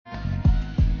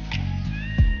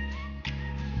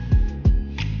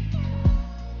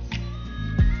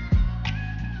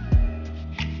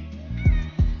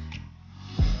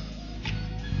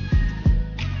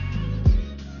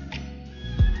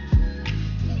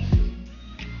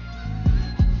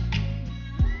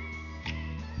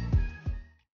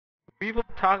We will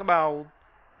talk about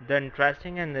the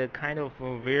interesting and the kind of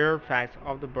weird facts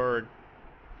of the bird.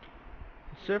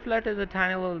 Swiftlet is a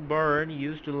tiny little bird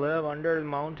used to live under the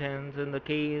mountains, in the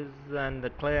caves and the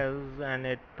cliffs, and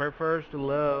it prefers to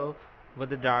live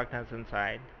with the darkness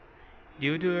inside.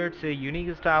 Due to its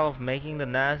unique style of making the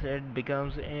nest, it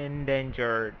becomes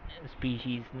endangered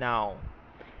species now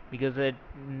because its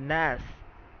nest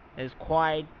is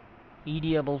quite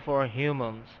edible for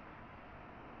humans.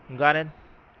 Got it?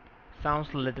 Sounds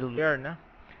a little weird, no?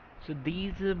 So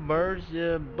these birds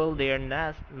build their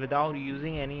nest without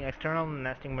using any external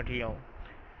nesting material.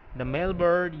 The male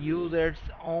bird uses its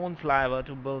own saliva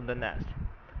to build the nest.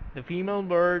 The female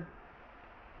bird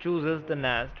chooses the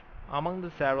nest among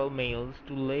the several males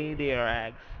to lay their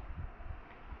eggs,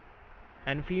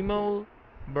 and female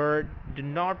bird do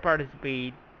not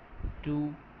participate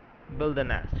to build the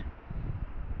nest.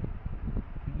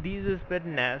 These split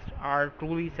nests are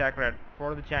truly sacred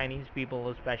for the Chinese people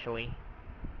especially.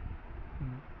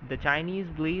 The Chinese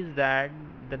believe that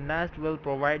the nest will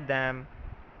provide them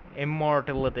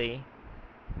immortality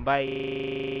by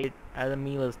it as a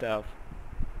meal stuff.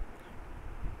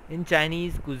 In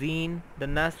Chinese cuisine, the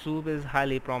nest soup is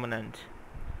highly prominent.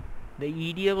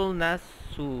 The edible nest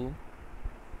soup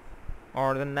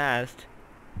or the nest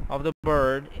of the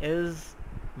bird is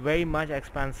very much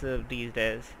expensive these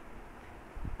days,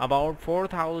 about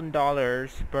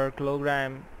 $4,000 per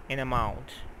kilogram in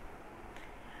amount,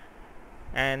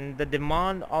 and the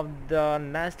demand of the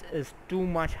nest is too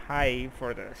much high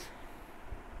for this.